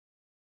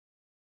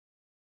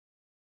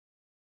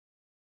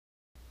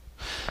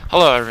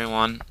Hello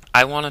everyone.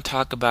 I want to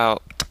talk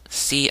about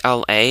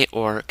CLA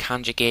or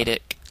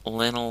conjugated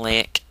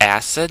linoleic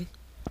acid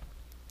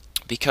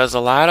because a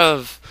lot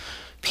of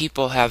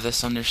people have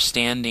this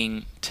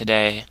understanding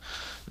today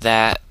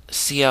that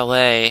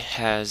CLA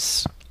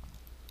has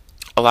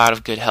a lot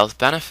of good health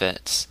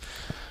benefits,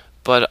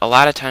 but a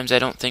lot of times I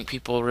don't think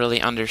people really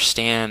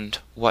understand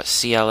what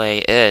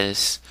CLA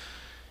is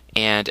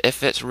and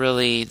if it's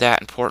really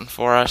that important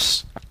for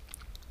us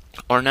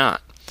or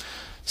not.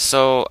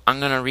 So I'm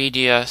going to read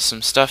you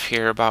some stuff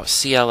here about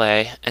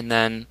CLA, and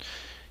then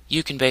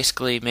you can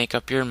basically make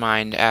up your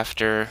mind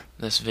after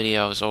this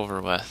video is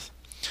over with.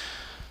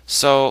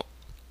 So,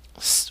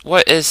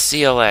 what is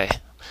CLA?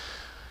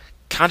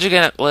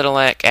 Conjugate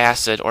linoleic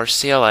acid, or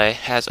CLA,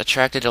 has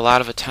attracted a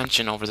lot of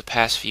attention over the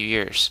past few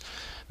years.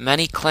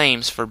 Many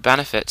claims for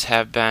benefits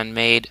have been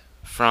made,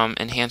 from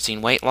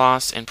enhancing weight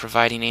loss and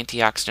providing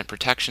antioxidant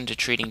protection to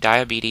treating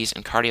diabetes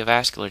and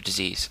cardiovascular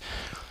disease.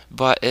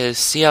 But is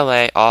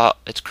CLA all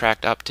it's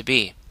cracked up to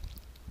be?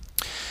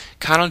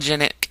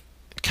 Conjugated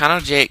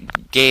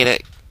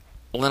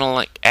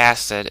linoleic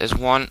acid is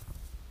one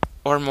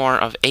or more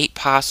of 8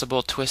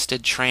 possible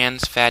twisted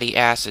trans fatty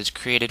acids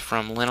created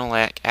from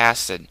linoleic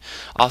acid,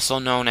 also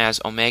known as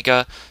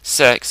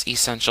omega-6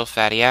 essential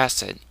fatty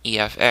acid,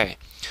 EFA.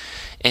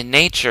 In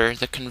nature,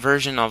 the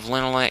conversion of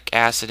linoleic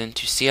acid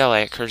into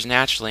CLA occurs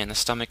naturally in the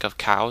stomach of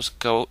cows,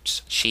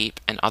 goats,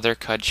 sheep, and other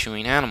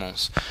cud-chewing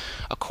animals.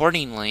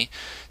 Accordingly,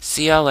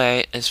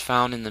 CLA is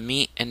found in the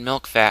meat and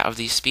milk fat of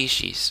these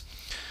species.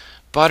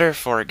 Butter,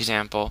 for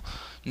example,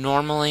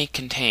 normally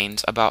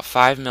contains about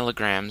 5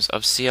 milligrams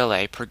of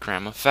CLA per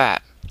gram of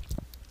fat.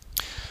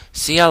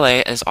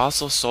 CLA is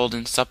also sold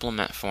in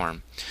supplement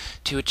form.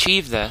 To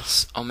achieve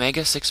this,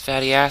 omega-6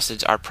 fatty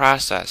acids are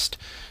processed,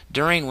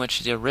 during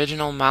which the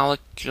original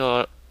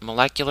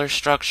molecular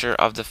structure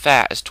of the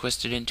fat is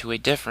twisted into a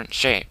different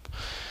shape.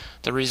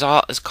 The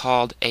result is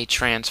called a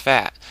trans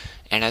fat,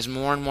 and as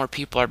more and more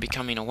people are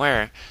becoming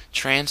aware,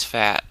 trans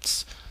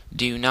fats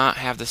do not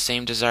have the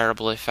same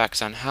desirable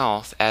effects on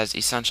health as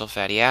essential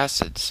fatty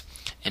acids.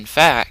 In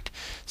fact,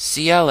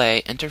 CLA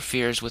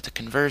interferes with the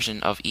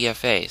conversion of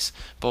EFAs,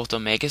 both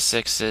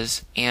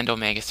omega-6s and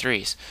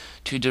omega-3s,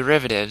 to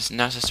derivatives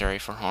necessary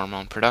for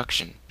hormone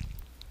production.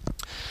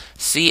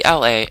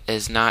 CLA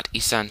is not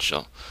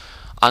essential.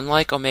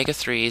 Unlike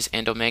omega-3s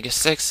and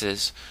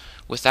omega-6s,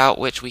 without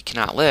which we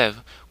cannot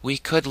live, we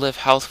could live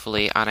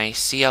healthfully on a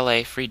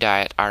CLA-free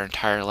diet our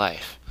entire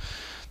life.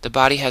 The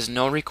body has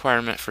no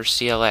requirement for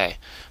CLA,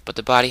 but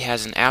the body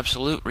has an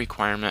absolute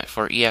requirement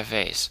for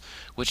EFAs,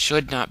 which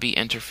should not be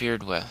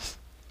interfered with.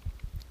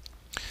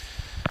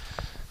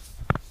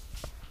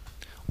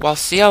 While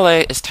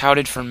CLA is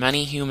touted for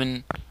many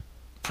human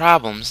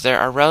problems, there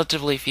are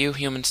relatively few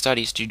human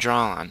studies to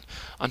draw on.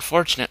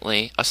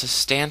 Unfortunately, a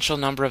substantial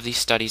number of these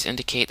studies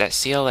indicate that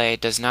CLA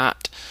does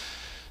not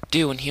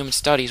do in human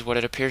studies what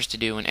it appears to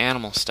do in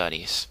animal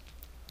studies.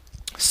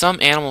 Some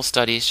animal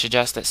studies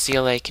suggest that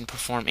CLA can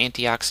perform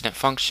antioxidant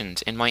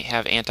functions and might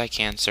have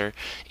anti-cancer,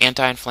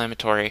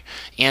 anti-inflammatory,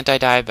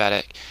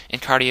 anti-diabetic,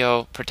 and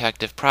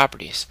cardioprotective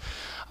properties.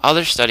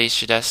 Other studies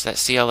suggest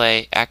that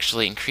CLA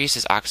actually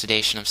increases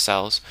oxidation of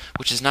cells,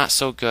 which is not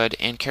so good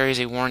and carries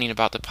a warning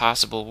about the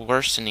possible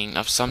worsening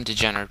of some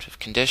degenerative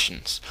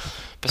conditions.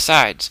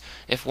 Besides,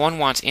 if one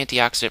wants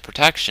antioxidant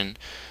protection,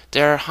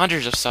 there are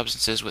hundreds of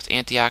substances with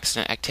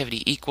antioxidant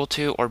activity equal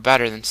to or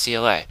better than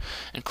CLA,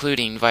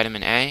 including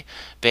vitamin A,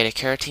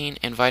 beta-carotene,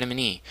 and vitamin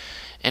E.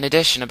 In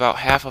addition, about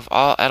half of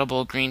all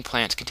edible green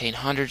plants contain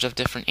hundreds of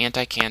different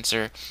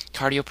anti-cancer,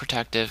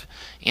 cardioprotective,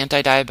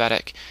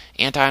 anti-diabetic,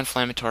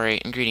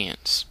 anti-inflammatory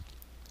ingredients.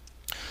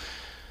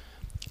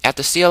 At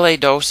the CLA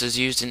doses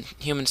used in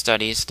human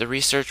studies, the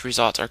research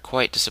results are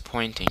quite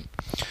disappointing.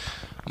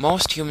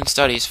 Most human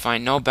studies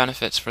find no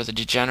benefits for the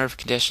degenerative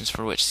conditions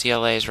for which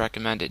CLA is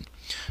recommended: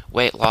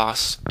 weight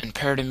loss,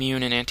 impaired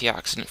immune and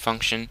antioxidant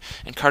function,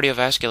 and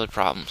cardiovascular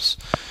problems.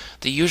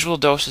 The usual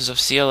doses of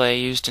CLA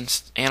used in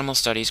animal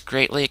studies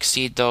greatly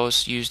exceed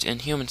those used in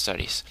human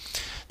studies.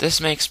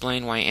 This may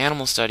explain why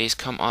animal studies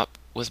come up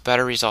with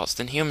better results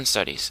than human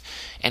studies,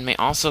 and may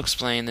also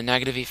explain the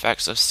negative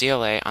effects of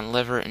CLA on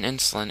liver and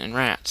insulin in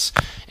rats,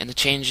 and the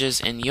changes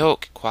in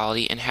yolk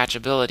quality and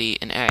hatchability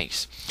in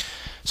eggs.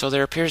 So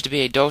there appears to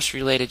be a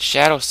dose-related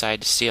shadow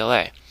side to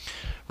CLA.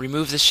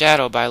 Remove the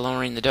shadow by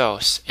lowering the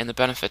dose, and the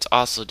benefits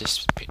also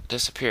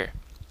disappear.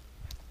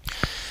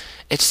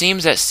 It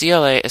seems that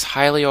CLA is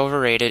highly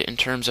overrated in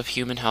terms of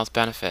human health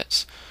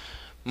benefits.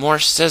 More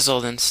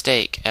sizzle than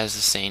steak, as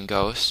the saying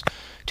goes.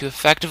 To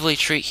effectively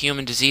treat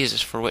human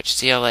diseases for which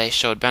CLA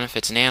showed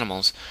benefits in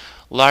animals,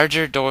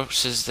 larger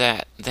doses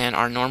than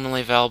are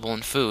normally available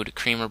in food,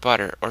 cream or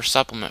butter, or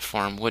supplement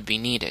form would be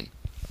needed.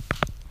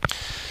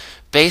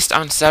 Based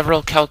on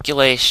several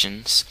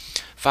calculations,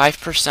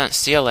 5%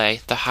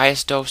 CLA, the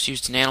highest dose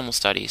used in animal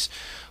studies,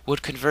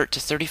 would convert to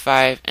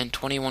 35 and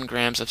 21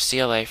 grams of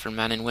CLA for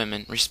men and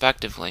women,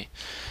 respectively.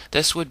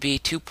 This would be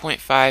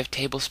 2.5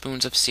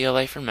 tablespoons of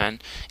CLA for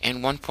men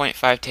and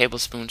 1.5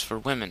 tablespoons for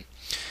women.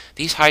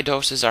 These high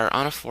doses are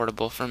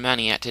unaffordable for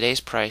many at today's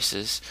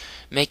prices,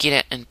 making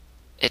it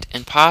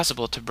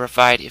impossible to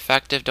provide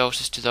effective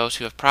doses to those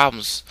who have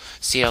problems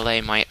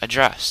CLA might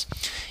address.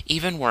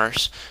 Even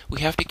worse,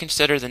 we have to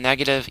consider the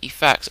negative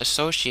effects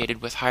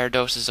associated with higher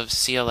doses of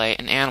CLA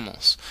in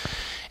animals.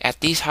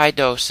 At these high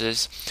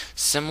doses,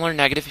 similar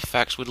negative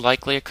effects would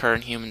likely occur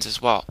in humans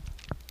as well.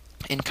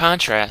 In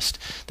contrast,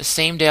 the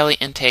same daily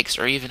intakes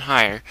or even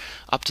higher,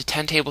 up to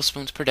 10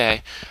 tablespoons per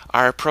day,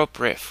 are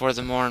appropriate for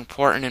the more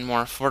important and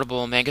more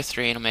affordable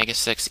omega-3 and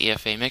omega-6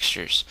 EFA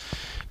mixtures.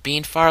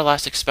 Being far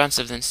less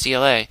expensive than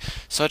CLA,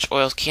 such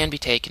oils can be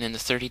taken in the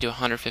 30 to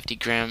 150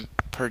 gram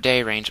per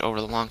day range over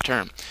the long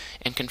term,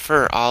 and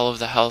confer all of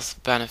the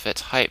health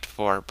benefits hyped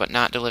for but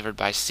not delivered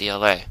by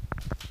CLA.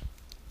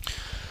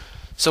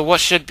 So what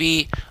should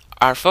be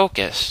our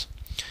focus?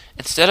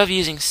 Instead of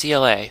using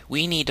CLA,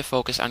 we need to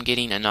focus on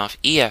getting enough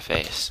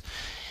EFAs.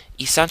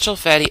 Essential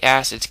fatty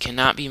acids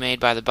cannot be made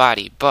by the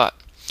body, but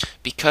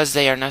because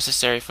they are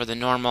necessary for the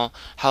normal,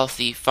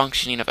 healthy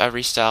functioning of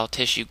every cell,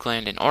 tissue,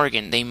 gland, and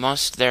organ, they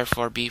must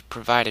therefore be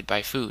provided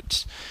by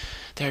foods.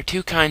 There are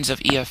two kinds of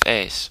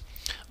EFAs,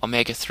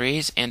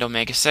 omega-3s and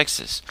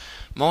omega-6s.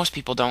 Most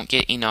people don't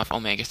get enough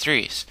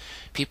omega-3s.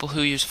 People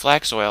who use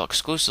flax oil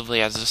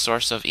exclusively as a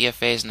source of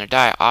EFAs in their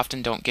diet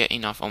often don't get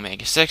enough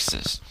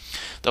omega-6s.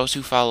 Those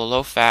who follow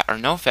low-fat or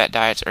no-fat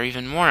diets are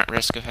even more at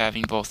risk of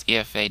having both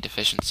EFA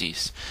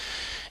deficiencies.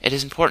 It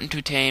is important to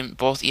obtain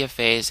both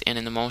EFAs and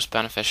in the most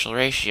beneficial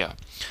ratio,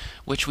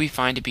 which we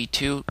find to be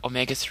 2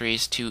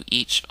 omega-3s to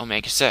each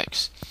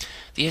omega-6.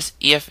 These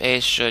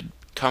EFAs should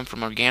come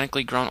from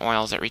organically grown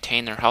oils that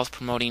retain their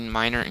health-promoting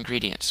minor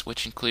ingredients,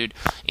 which include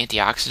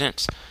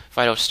antioxidants,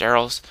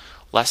 phytosterols,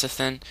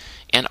 lecithin,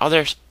 and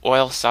other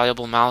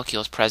oil-soluble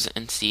molecules present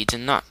in seeds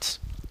and nuts.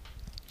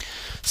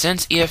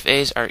 Since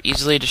EFAs are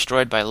easily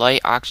destroyed by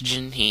light,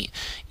 oxygen, and heat,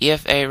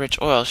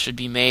 EFA-rich oils should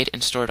be made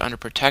and stored under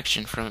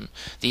protection from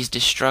these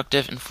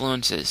destructive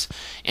influences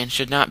and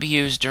should not be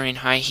used during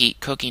high-heat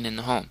cooking in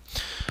the home.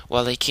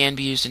 While they can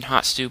be used in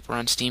hot soup or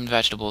on steamed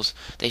vegetables,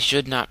 they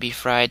should not be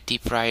fried,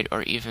 deep-fried,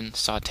 or even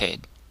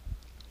sautéed.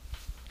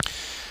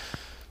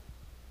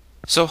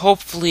 So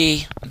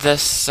hopefully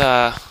this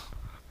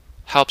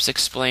helps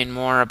explain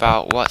more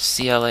about what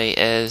CLA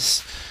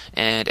is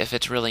and if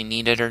it's really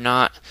needed or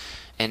not.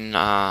 And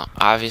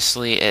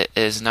obviously it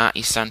is not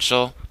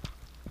essential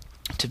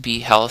to be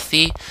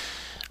healthy,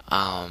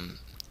 and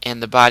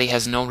the body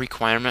has no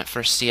requirement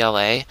for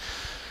CLA.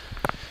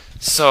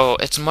 So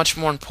it's much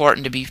more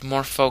important to be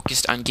more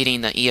focused on getting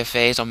the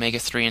EFAs,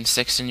 omega-3 and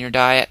 6 in your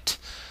diet,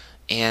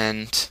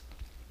 and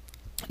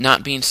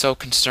not being so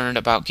concerned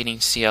about getting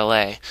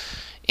CLA.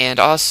 And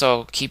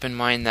also keep in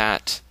mind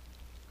that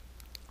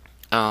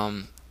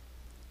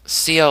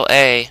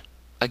CLA,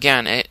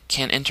 again, it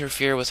can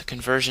interfere with the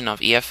conversion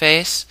of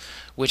EFAs,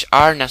 which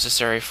are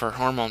necessary for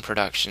hormone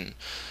production.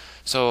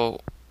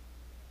 So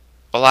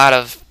a lot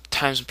of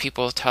times when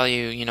people tell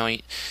you, you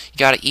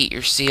got to eat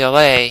your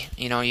CLA,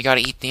 you got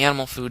to eat the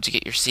animal food to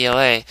get your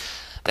CLA,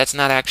 that's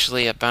not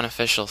actually a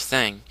beneficial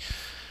thing,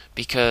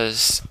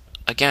 because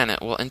again,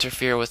 it will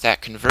interfere with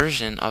that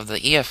conversion of the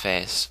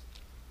EFAs.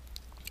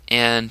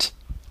 And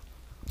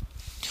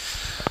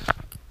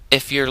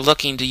if you're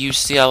looking to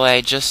use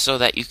CLA just so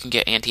that you can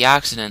get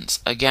antioxidants,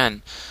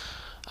 again,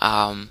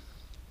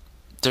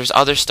 there's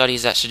other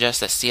studies that suggest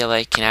that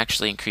CLA can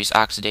actually increase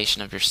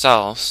oxidation of your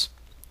cells,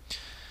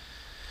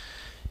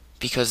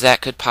 because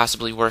that could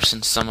possibly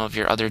worsen some of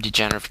your other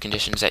degenerative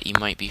conditions that you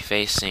might be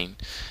facing.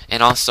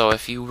 And also,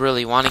 if you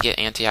really want to get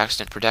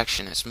antioxidant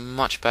protection, it's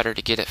much better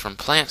to get it from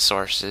plant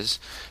sources,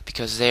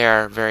 because they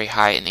are very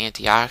high in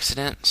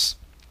antioxidants,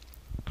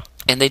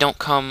 and they don't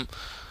come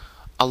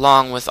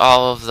along with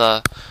all of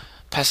the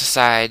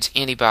pesticides,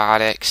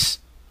 antibiotics,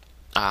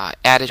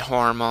 added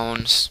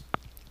hormones,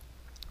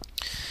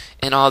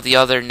 and all the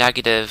other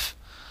negative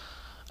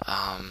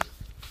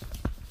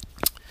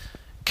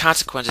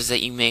consequences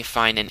that you may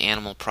find in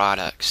animal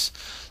products.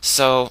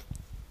 So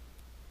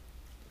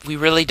we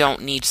really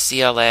don't need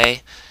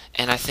CLA,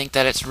 and I think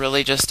that it's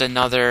really just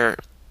another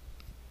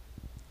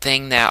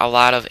thing that a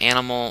lot of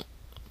animal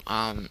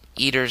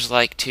eaters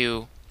like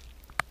to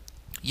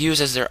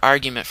use as their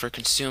argument for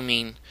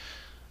consuming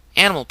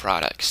animal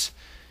products.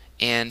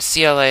 And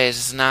CLA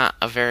is not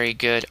a very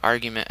good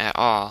argument at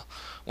all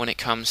when it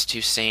comes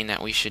to saying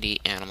that we should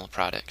eat animal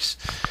products.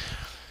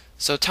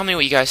 So tell me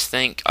what you guys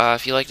think.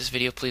 If you like this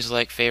video, please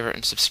like, favorite,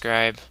 and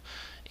subscribe.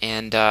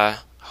 And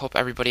hope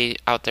everybody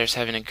out there is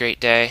having a great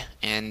day,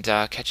 and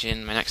catch you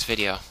in my next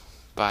video.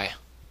 Bye.